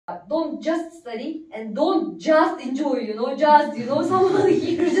don't just study and don't just enjoy, someone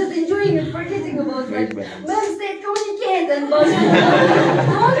here just enjoying and forgetting about like mom said communicate and but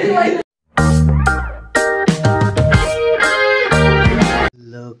don't be like.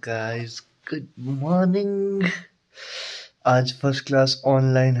 Hello guys, good morning. आज first class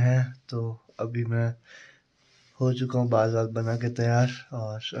online है तो अभी मैं हो चुका हूँ बाल वाल बना के तैयार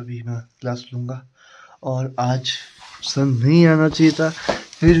और अभी मैं क्लास लूँगा। और आज सन नहीं आना चाहिए था,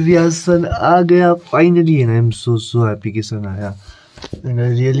 फिर भी आज सन आ गया finally and I am so happy कि सन आया and I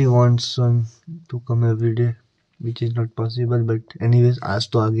really want sun to come every day which is not possible, but anyways आज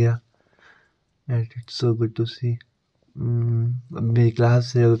तो आ गया and it's so good to सी। मेरी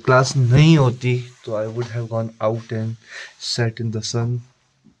क्लास है, अगर क्लास नहीं होती तो I would have gone out and set in the sun,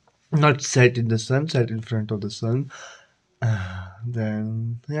 not set in the sun, set in front of the sun,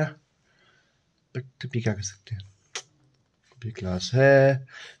 then या बट अभी क्या कर सकते हैं। अभी क्लास है,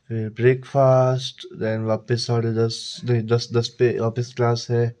 फिर ब्रेकफास्ट, देन वापस 10:30 पे वापस क्लास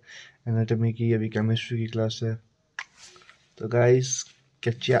है एनाटॉमी की, अभी केमिस्ट्री की क्लास है। तो गाइस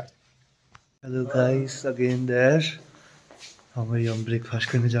कैच या हेलो गाइस अगेन देयर, हम ब्रेकफास्ट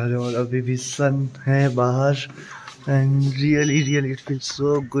करने जा रहे हैं और अभी भी सन है बाहर and really it feels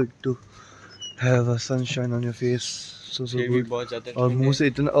so good to have a sunshine on your face, so good. बहुत ज्यादा और मुंह से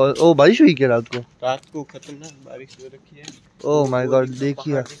इतना और ओ बारिश हुई क्या रात को खतरनाक बारिश हो रखी है। ओह माय गॉड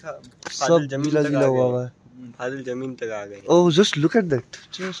देखिए सब गीला हुआ है, बादल जमीन तक आ गए। Oh just look at that,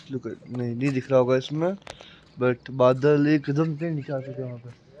 just look at, नहीं दिख रहा होगा इसमें बट बादल एकदम से निकल चुके हैं वहाँ पे,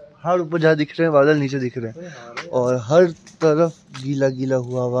 हर ऊपर जहाँ दिख रहे हैं बादल नीचे दिख रहे हैं और हर तरफ गीला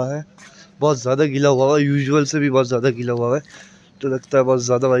हुआ है, बहुत ज़्यादा गीला हुआ है, यूजुअल से भी बहुत ज़्यादा गीला हुआ है। तो लगता है बहुत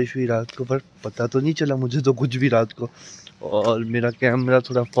ज़्यादा बारिश हुई रात को, पर पता तो नहीं चला मुझे तो कुछ भी रात को। और मेरा कैमरा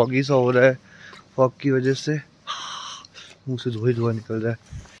थोड़ा फॉगी सा हो रहा है, फॉग की वजह से मुंह से धुआं निकल रहा है।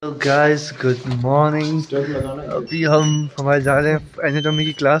 तो गाइस गुड मॉर्निंग, अभी हम हमारे जा रहे हैं एनाटॉमी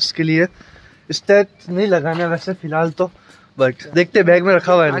की क्लास के लिए। स्टेट नहीं लगाना वैसे फ़िलहाल तो, बट देखते बैग में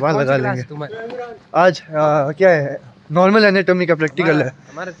रखा हुआ है, वहाँ लगा लेंगे। आज क्या है, नॉर्मल एनाटॉमी का प्रैक्टिकल है,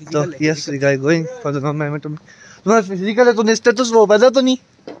 तो yes we are going for the normal anatomy. तुम्हारा फिजिकल है, तूने स्टेटस वो पता तो नहीं,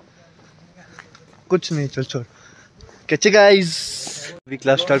 कुछ नहीं, चल छोड़। कैचे गाइस अभी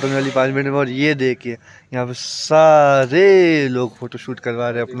क्लास स्टार्ट होने वाली 5 मिनट में और ये देखिए यहाँ पे सारे लोग फोटो शूट करवा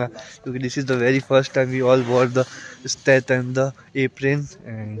रहे हैं अपना, क्योंकि this is the very first time we all war the state and the apron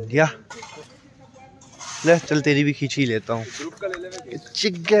and या ले चल तेरी भी खींच ही लेता हूँ।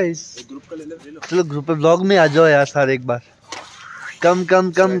 चलो ग्रुप पे ब्लॉग में आ जाओ यार सारे एक बार, कम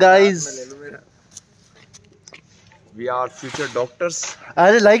guys, we are future doctors.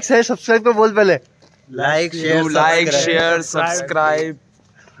 अरे लाइक शेयर सब्सक्राइब पे बोल पहले, like share subscribe,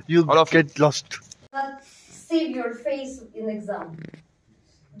 you get lost. Save your face in exam.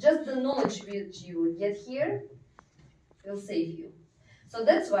 Just the knowledge which you get here will save you. So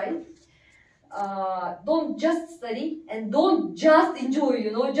that's why don't just study and don't just enjoy,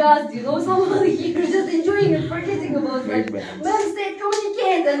 someone here just enjoying and forgetting about like mom said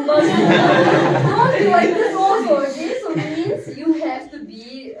communicate and but don't be like this also, okay? So it means you have to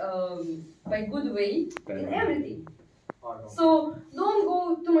be by good way in everything. So don't go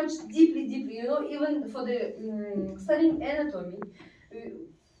too much deeply, even for the studying anatomy.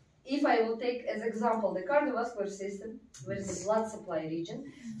 If I will take as example the cardiovascular system, where is the blood supply region,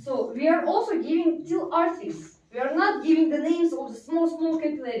 so we are also giving till arteries. We are not giving the names of the small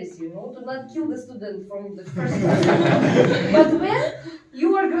capillaries, to not kill the student from the first class. But when you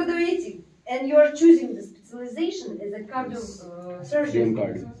are graduating and you are choosing the specialization as a cardio surgeon,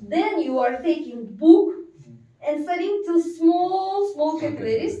 then you are taking book and studying till small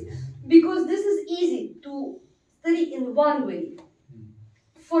capillaries, because this is easy to study in one way.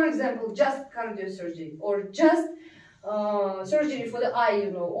 For example, just cardiosurgery or just surgery for the eye,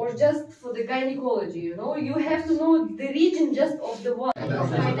 or just for the gynecology, you have to know the region just of the one.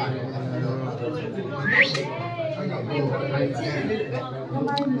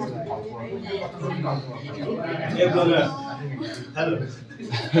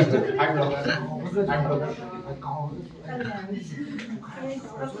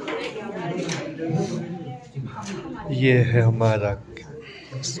 ये है हमारा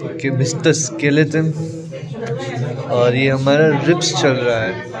mister skeleton और ये हमारा ribs चल रहा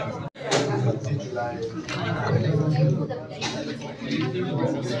है।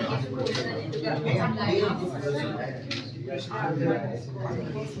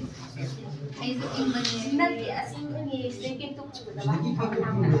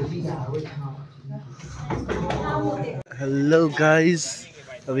 Hello guys,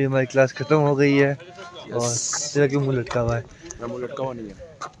 अभी हमारी क्लास खत्म हो गई है और तेरा क्यों मुंह लटका हुआ है? मुंह लटका हुआ नहीं है,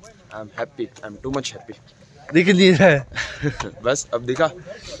 I am happy, I am too much happy. दिख नहीं रहा है। बस अब दिखा।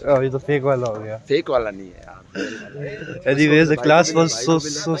 ये तो फेक वाला हो गया। फेक वाला नहीं है यार। Anyways, the class was so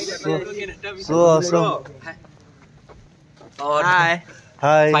awesome. और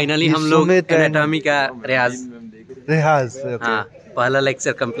Hi. फाइनली ये हम लोग सुमित and एनाटॉमी का रियाज, रियाज, okay. हाँ, पहला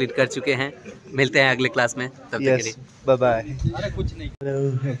लेक्चर कंप्लीट कर चुके हैं। मिलते हैं अगले क्लास में, तब तक के Yes. लिए Bye bye. Hello,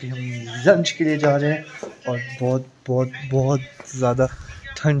 अभी हम लंच के लिए जा रहे हैं और बहुत बहुत बहुत ज़्यादा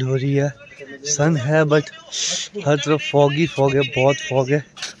ठंड हो रही है। सन है बट हर तरफ फॉग ही फॉग है, बहुत फॉग है।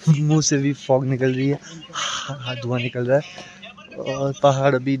 मुंह से भी फॉग निकल रही है, हाथ धुआं निकल रहा है और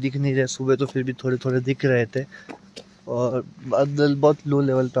पहाड़ अभी दिख नहीं रहे। सुबह तो फिर भी थोड़े थोड़े दिख रहे थे और बादल बहुत लो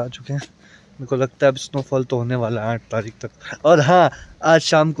लेवल पे आ चुके हैं। मेरे को लगता है अब स्नोफॉल तो होने वाला है 8 तारीख तक। और हाँ, आज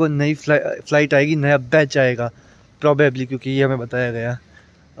शाम को नई फ्लाइट आएगी, नया बैच आएगा प्रॉबेबली, क्योंकि ये हमें बताया गया।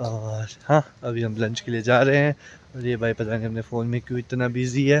 और हाँ, अभी हम लंच के लिए जा रहे हैं और ये भाई पता नहीं अपने फ़ोन में क्यों इतना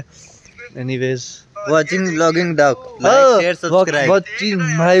बिजी है। Anyways, watching vlogging dog, like, share, subscribe. Watching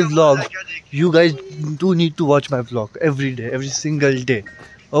my vlog. You guys do need to watch my vlog every day, every single day.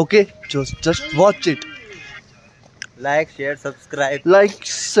 Okay, just watch it. Like, share, subscribe. Like,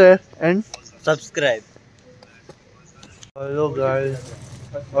 share and Subscribe. hello guys.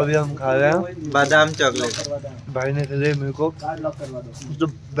 अभी हम खा रहे हैं बादाम chocolate. भाई ने खिलाया मेरे को the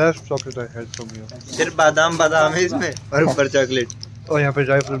best chocolate I had from you. सिर्फ बादाम बादाम है इसमें और ऊपर चॉकलेट। और यहाँ पे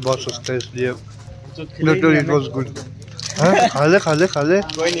ड्राई फ्रूट बहुत सस्ता है इसलिए लिटरली इट वाज गुड। हाँ, खा ले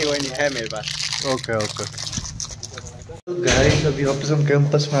कोई नहीं है मेरे पास। ओके गाइस, अभी वापस हम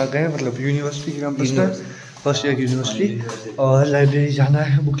कैंपस में आ गए हैं, मतलब यूनिवर्सिटी के कैंपस में, फर्स्ट ईयर की यूनिवर्सिटी। और लाइब्रेरी जाना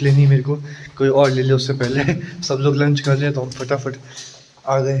है, बुक लेनी है मेरे को, कोई और ले ले उससे पहले। सब लोग लंच कर रहे हैं तो हम फटाफट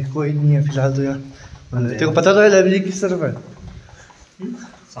आ गए। कोई नहीं है फिलहाल तो यार। तेरे को पता तो है लाइब्रेरी किस तरफ है?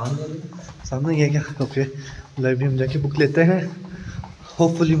 सामने ही है क्या? ओके, लाइब्रेरी में जाके बुक लेते हैं,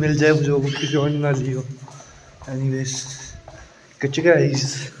 होपफुली मिल जाए मुझे वो बुक की जो ना ली हो। एनीवेज,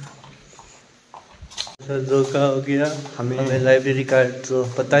 गाइस धोखा हो गया हमें लाइब्रेरी का तो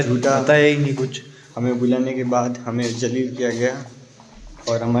पता ही नहीं कुछ। हमें बुलाने के बाद हमें जलील किया गया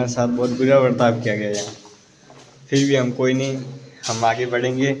और हमारे साथ बहुत बुरा बर्ताव किया गया यहाँ। फिर भी हम कोई नहीं, हम आगे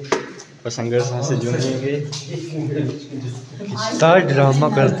बढ़ेंगे और संघर्ष से जुड़ेंगे। कितना ड्रामा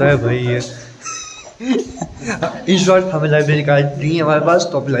करता है भाई ये। इन शॉर्ट, हमें लाइब्रेरी कार्ड नहीं है हमारे पास,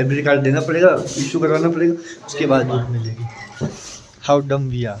 तो अब लाइब्रेरी कार्ड देना पड़ेगा, इशू करवाना पड़ेगा, उसके बाद बुक मिलेगी। हाउ डम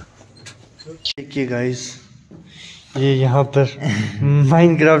वी आर। देखिए गाइस, ये यहाँ पर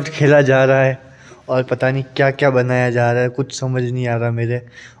माइनक्राफ्ट खेला जा रहा है और पता नहीं क्या क्या बनाया जा रहा है, कुछ समझ नहीं आ रहा मेरे।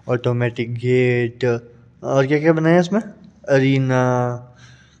 ऑटोमेटिक गेट और क्या क्या बनाया है इसमें, अरीना,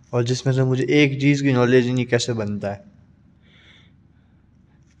 और जिसमें से मुझे एक चीज़ की नॉलेज ही नहीं कैसे बनता है।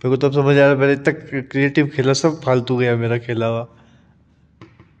 मेरे को तब समझ आ रहा, पहले तक क्रिएटिव खेला सब फालतू गया मेरा खेला हुआ।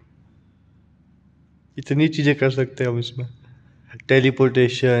 इतनी चीज़ें कर सकते हैं हम इसमें,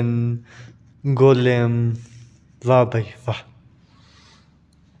 टेलीपोर्टेशन, गोलेम, वाह भाई वाह।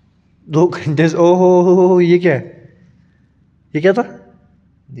 2 घंटे से ओहो, ये क्या है? ये क्या था?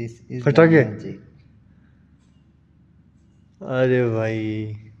 फटाके? अरे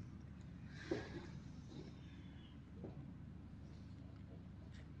भाई,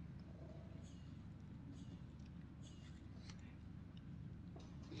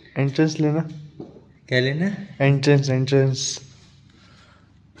 एंट्रेंस लेना। क्या लेना? Entrance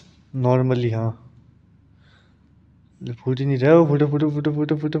normally. हाँ, फूट ही नहीं रहा हो। फुटे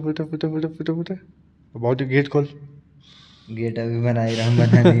अबाउट गेट खोल। गेट अभी बना ही रहा हूँ,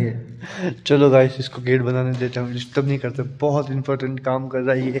 बनानी है। चलो गाइस, इसको गेट बनाने देते हैं, डिस्टर्ब नहीं करते, बहुत इंपॉर्टेंट काम कर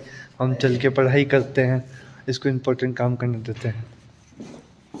रहा है ये। हम चल के पढ़ाई करते हैं, इसको इंपॉर्टेंट काम करने देते हैं।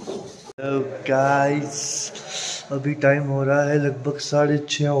 तो गाइस, अभी टाइम हो रहा है लगभग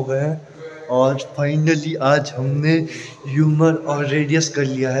 6:30 हो गए हैं और फाइनली आज हमने ह्यूमर और रेडियस कर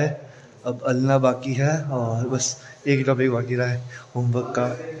लिया है। अब अलना बाकी है और बस एक टॉपिक बाकी रहा है होमवर्क का।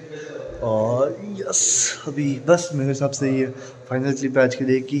 और यस, अभी बस मेरे हिसाब से ये फाइनल क्लिप आज की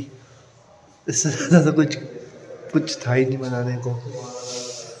डे की। इससे ज़्यादा कुछ था ही नहीं बनाने को।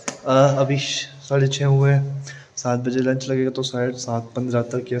 अभी 6:30 हुए हैं, 7 बजे लंच लगेगा तो शायद 7:15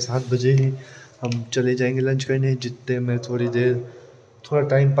 तक या 7 बजे ही हम चले जाएंगे लंच करने। जितने मैं थोड़ा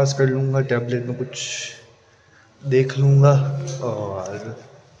टाइम पास कर लूँगा, टैबलेट में कुछ देख लूँगा। और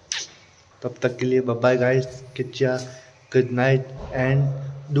तब तक के लिए bye guys, Kichcha, good night, and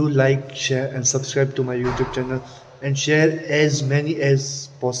do like, share and subscribe to my YouTube channel and share as many as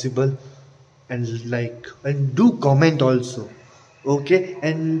possible and like and do comment also, okay?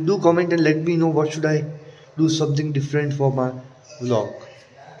 And do comment and let me know what should I do something different for my vlog.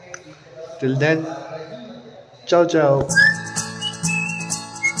 Till then, ciao ciao.